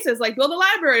these spaces, like build a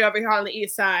library over here on the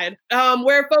East Side,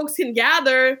 where folks can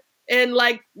gather and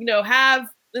like, have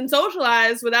and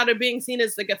socialize without it being seen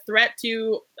as like a threat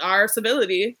to our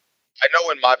civility. I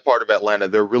know in my part of Atlanta,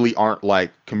 there really aren't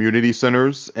like community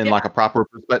centers in like a proper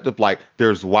perspective. Like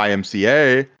there's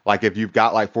YMCA, like if you've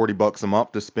got like $40 a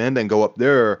month to spend and go up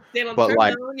there. But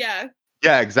like,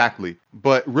 yeah, exactly.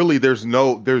 But really there's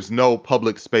no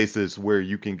public spaces where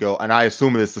you can go. And I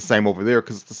assume it's the same over there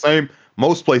because it's the same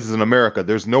most places in America.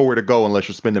 There's nowhere to go unless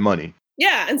you're spending money.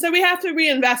 Yeah. And so we have to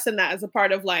reinvest in that as a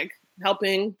part of like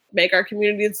helping make our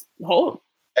communities whole.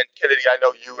 And Kennedy, I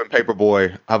know you and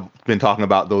Paperboy have been talking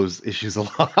about those issues a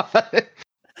lot.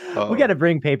 We got to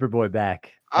bring Paperboy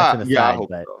back. That's an aside, I hope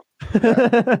so.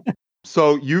 Yeah.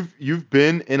 So you've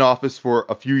been in office for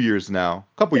a few years now,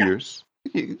 a couple years,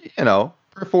 3 or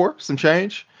 4, some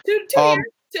change. 2 years,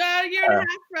 a year and a half,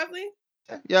 roughly.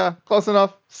 Yeah, close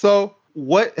enough. So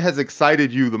what has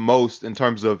excited you the most in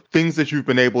terms of things that you've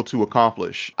been able to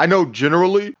accomplish? I know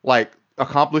generally, like,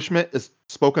 accomplishment is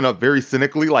spoken of very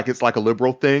cynically, like it's like a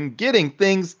liberal thing, getting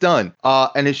things done.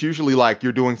 And it's usually like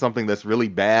you're doing something that's really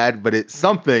bad, but it's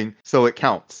something, so it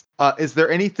counts. Is there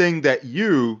anything that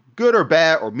you, good or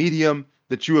bad or medium,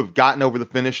 that you have gotten over the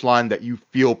finish line that you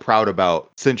feel proud about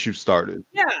since you started?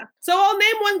 Yeah. So I'll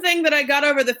name one thing that I got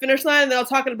over the finish line, and then I'll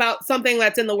talk about something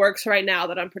that's in the works right now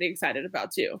that I'm pretty excited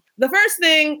about too. The first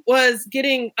thing was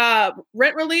getting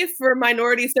rent relief for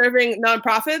minority-serving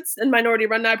nonprofits and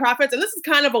minority-run nonprofits, and this is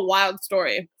kind of a wild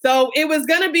story. So it was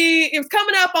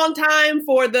coming up on time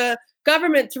for the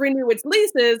government to renew its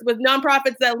leases with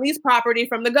nonprofits that lease property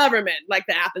from the government, like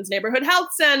the Athens Neighborhood Health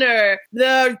Center,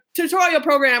 the tutorial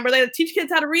program where they teach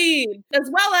kids how to read, as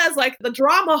well as like the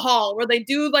drama hall where they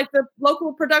do like the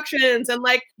local productions and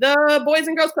like the Boys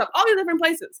and Girls Club, all these different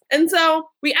places. And so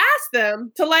we asked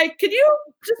them to like, could you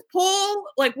just pull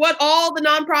like what all the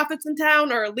nonprofits in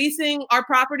town are leasing our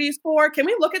properties for? Can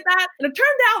we look at that? And it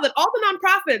turned out that all the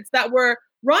nonprofits that were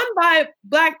run by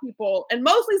Black people and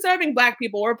mostly serving Black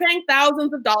people were paying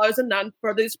thousands of dollars a month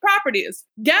for these properties.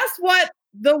 Guess what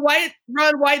the white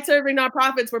serving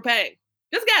nonprofits were paying?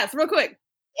 Just guess real quick.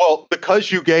 Well,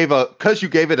 because you gave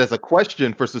it as a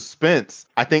question for suspense,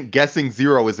 I think guessing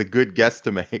 0 is a good guess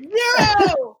to make.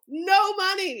 0! No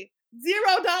money.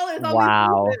 $0 on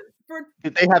wow. these leases.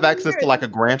 Did they have access to like a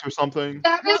grant or something?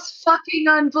 That is fucking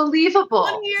unbelievable.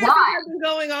 1 year Why? has been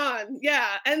going on.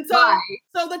 Yeah. And so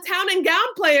the town and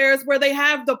gown players where they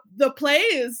have the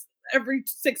plays every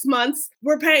 6 months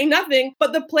were paying nothing.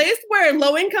 But the place where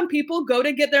low-income people go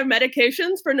to get their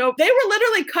medications they were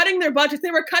literally cutting their budgets.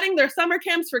 They were cutting their summer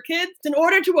camps for kids in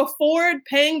order to afford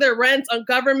paying their rent on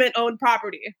government-owned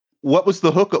property. What was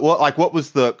the hook?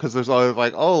 Because there's always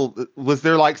like, was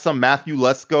there like some Matthew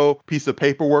Lesko piece of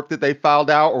paperwork that they filed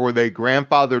out, or were they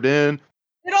grandfathered in?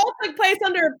 It all took place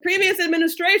under previous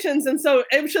administrations, and so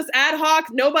it was just ad hoc.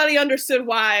 Nobody understood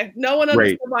why. No one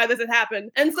understood why this had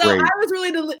happened. And so I was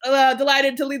really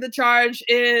delighted to lead the charge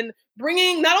in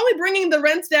not only bringing the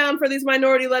rents down for these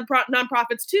minority-led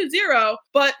nonprofits to 0,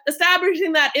 but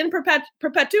establishing that in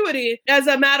perpetuity as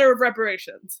a matter of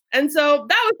reparations. And so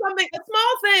that was a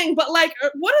small thing, but like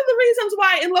one of the reasons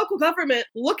why in local government,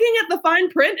 looking at the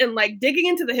fine print and like digging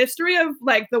into the history of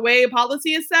like the way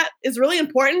policy is set is really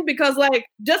important, because like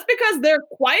just because they're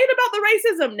quiet about the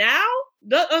racism now,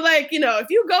 if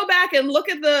you go back and look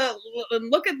at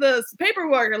the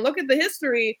paperwork and look at the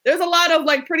history, there's a lot of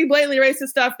like pretty blatantly racist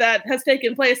stuff that has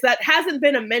taken place that hasn't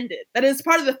been amended. That is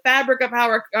part of the fabric of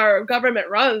how our government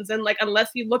runs. And like,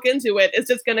 unless you look into it, it's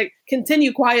just going to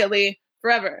continue quietly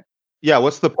forever. Yeah.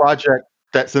 What's the project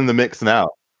that's in the mix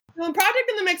now? The project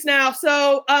in the mix now.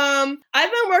 So I've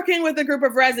been working with a group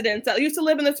of residents that used to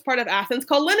live in this part of Athens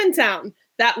called Town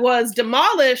that was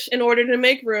demolished in order to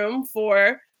make room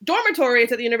for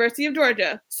dormitories at the University of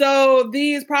Georgia. So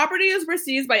these properties were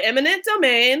seized by eminent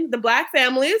domain. The Black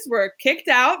families were kicked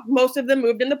out. Most of them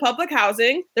moved into public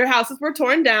housing. Their houses were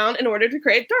torn down in order to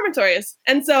create dormitories.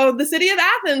 And so the city of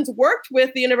Athens worked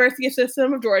with the University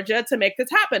System of Georgia to make this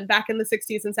happen back in the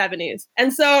 60s and 70s.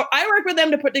 And so I worked with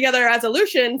them to put together a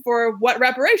resolution for what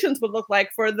reparations would look like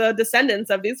for the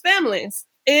descendants of these families.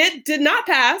 It did not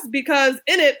pass because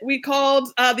in it, we called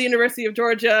the University of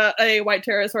Georgia a white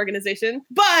terrorist organization.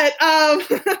 But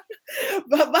however,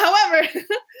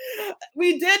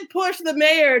 we did push the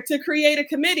mayor to create a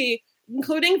committee,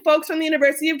 including folks from the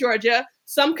University of Georgia,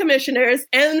 some commissioners,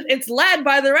 and it's led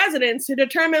by the residents to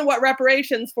determine what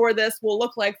reparations for this will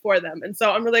look like for them. And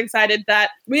so I'm really excited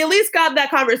that we at least got that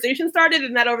conversation started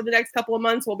and that over the next couple of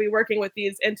months, we'll be working with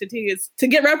these entities to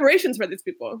get reparations for these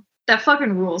people. That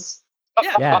fucking rules.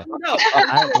 Yeah. No.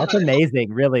 That's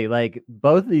amazing, really. Like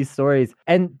both of these stories,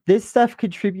 and this stuff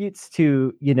contributes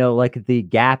to, like the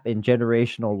gap in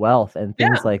generational wealth and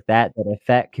things like that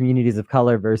affect communities of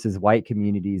color versus white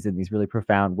communities in these really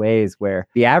profound ways, where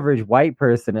the average white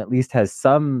person at least has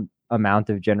some amount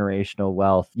of generational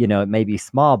wealth. It may be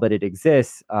small, but it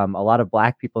exists. A lot of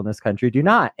Black people in this country do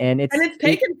not. And it's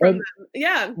taken from them.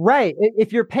 Yeah. Right.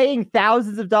 If you're paying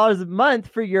thousands of dollars a month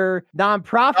for your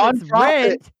nonprofit's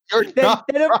rent,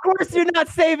 then of course you're not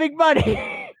saving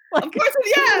money. Of course,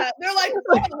 yeah. They're like,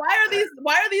 why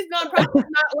are these nonprofits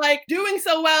not like doing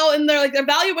so well in their like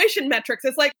evaluation metrics?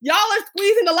 It's like y'all are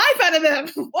squeezing the life out of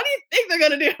them. What do you think they're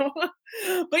gonna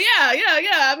do? But yeah.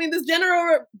 I mean, this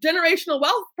generational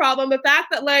wealth problem. The fact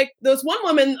that like there's one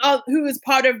woman who is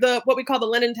part of what we call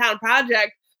the Town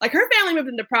Project. Like her family moved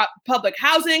into public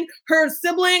housing. Her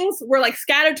siblings were like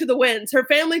scattered to the winds. Her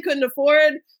family couldn't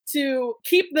afford to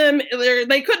keep them.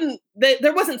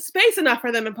 There wasn't space enough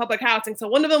for them in public housing. So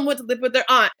one of them went to live with their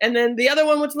aunt, and then the other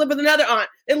one went to live with another aunt.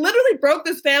 It literally broke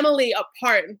this family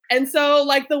apart. And so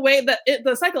like the way that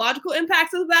the psychological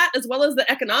impacts of that, as well as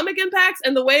the economic impacts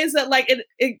and the ways that like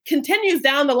it continues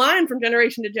down the line from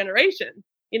generation to generation,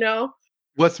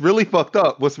 What's really fucked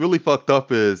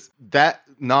up is that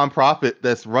nonprofit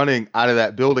that's running out of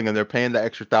that building and they're paying the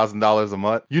extra $1,000 a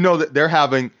month. That they're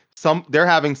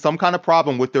having some kind of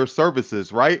problem with their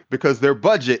services, right? Because their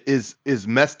budget is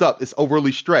messed up. It's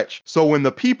overly stretched. So when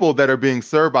the people that are being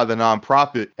served by the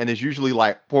nonprofit, and it's usually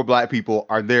like poor Black people,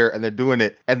 are there and they're doing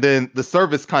it, and then the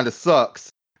service kind of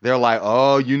sucks, they're like,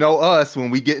 oh, us, when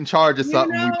we get in charge of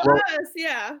something, we blow us,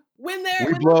 yeah. When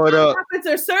blow it up.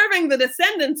 Nonprofits are serving the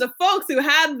descendants of folks who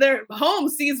had their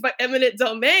homes seized by eminent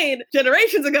domain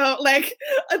generations ago, like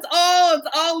it's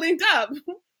all linked up.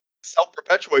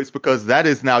 Self-perpetuates, because that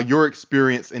is now your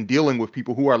experience in dealing with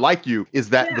people who are like you, is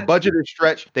that the budget is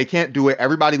stretched, they can't do it,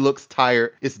 everybody looks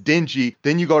tired, it's dingy.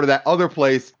 Then you go to that other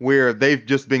place where they've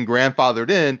just been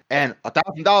grandfathered in, and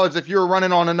 $1,000 if you're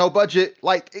running on a no budget,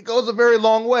 like it goes a very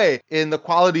long way in the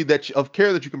quality of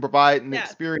care that you can provide and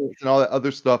experience and all that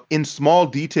other stuff in small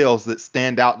details that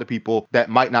stand out to people that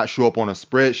might not show up on a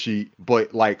spreadsheet,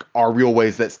 but like are real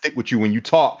ways that stick with you when you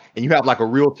talk, and you have like a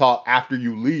real talk after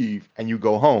you leave and you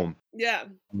go home. Yeah.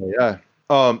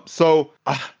 So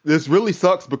this really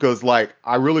sucks because like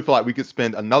I really feel like we could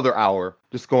spend another hour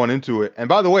just going into it. And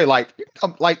by the way,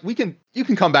 you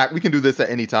can come back. We can do this at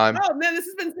any time. Oh man, this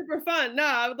has been super fun. No,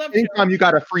 I would love to. Anytime you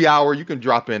got a free hour, you can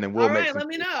drop in and we'll make. All right, let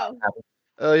me know.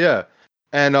 Yeah.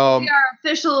 And we are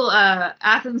official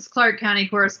Athens Clark County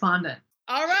correspondent.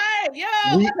 All right,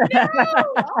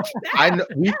 I know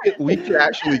we could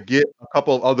actually get a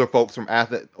couple of other folks from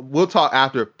Athens. We'll talk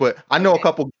after, but I know a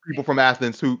couple of people from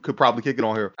Athens who could probably kick it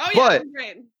on here. Oh yeah, but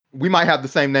great. We might have the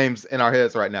same names in our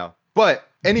heads right now. But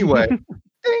anyway,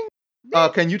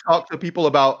 can you talk to people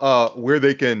about where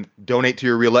they can donate to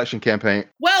your re-election campaign?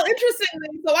 Well,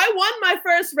 interestingly, so I won my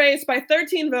first race by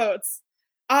 13 votes.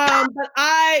 But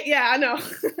I know.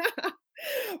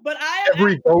 But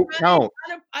every vote counts.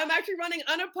 I'm actually running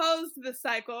unopposed this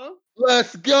cycle.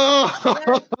 Let's go! Let's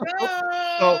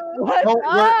go! What's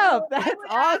up? That's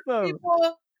awesome.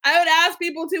 I would ask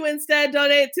people to instead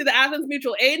donate to the Athens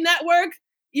Mutual Aid Network.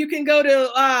 You can go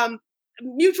to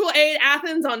Mutual Aid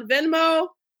Athens on Venmo.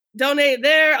 Donate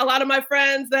there. A lot of my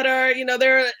friends that are,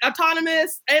 they're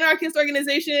autonomous, anarchist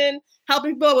organization,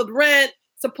 helping people with rent,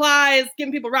 supplies,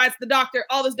 giving people rides to the doctor,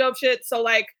 all this dope shit. So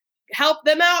like, help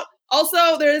them out.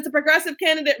 Also, there is a progressive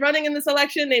candidate running in this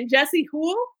election named Jesse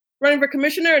Houle, running for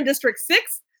commissioner in District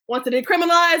 6, wants to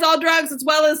decriminalize all drugs as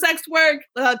well as sex work,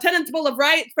 tenants Bill of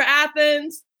Rights for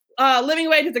Athens, Living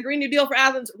Wage is a Green New Deal for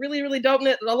Athens. Really, really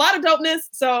dopeness. A lot of dopeness.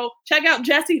 So check out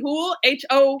Jesse Houle,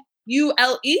 Houle.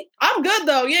 I'm good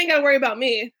though. You ain't gotta worry about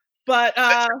me. But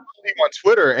on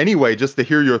Twitter anyway, just to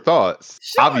hear your thoughts.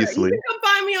 sure, Obviously, you can come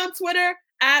find me on Twitter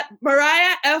at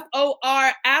Mariah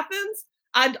FOR Athens.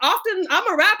 I'm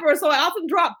a rapper, so I often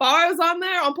drop bars on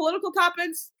there on political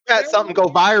topics. you had something go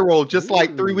viral just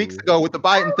like 3 weeks ago with the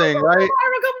Biden thing, right?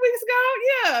 A couple weeks ago,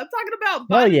 yeah, talking about Oh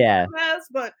Biden yeah. mess,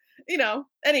 but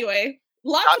anyway,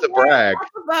 Not lots to of work, brag.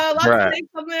 lots Brag. of things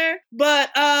on there. But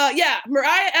yeah,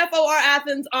 Mariah FOR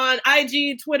Athens on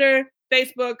IG, Twitter,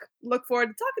 Facebook. Look forward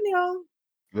to talking to y'all.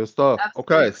 Good stuff.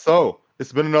 Absolutely. Okay, so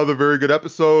it's been another very good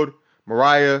episode.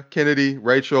 Mariah, Kennedy,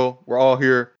 Rachel, we're all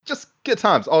here. Just good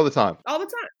times all the time. All the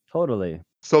time. Totally.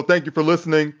 So thank you for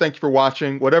listening. Thank you for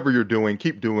watching. Whatever you're doing,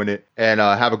 keep doing it. And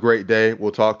have a great day.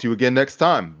 We'll talk to you again next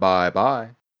time.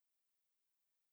 Bye-bye.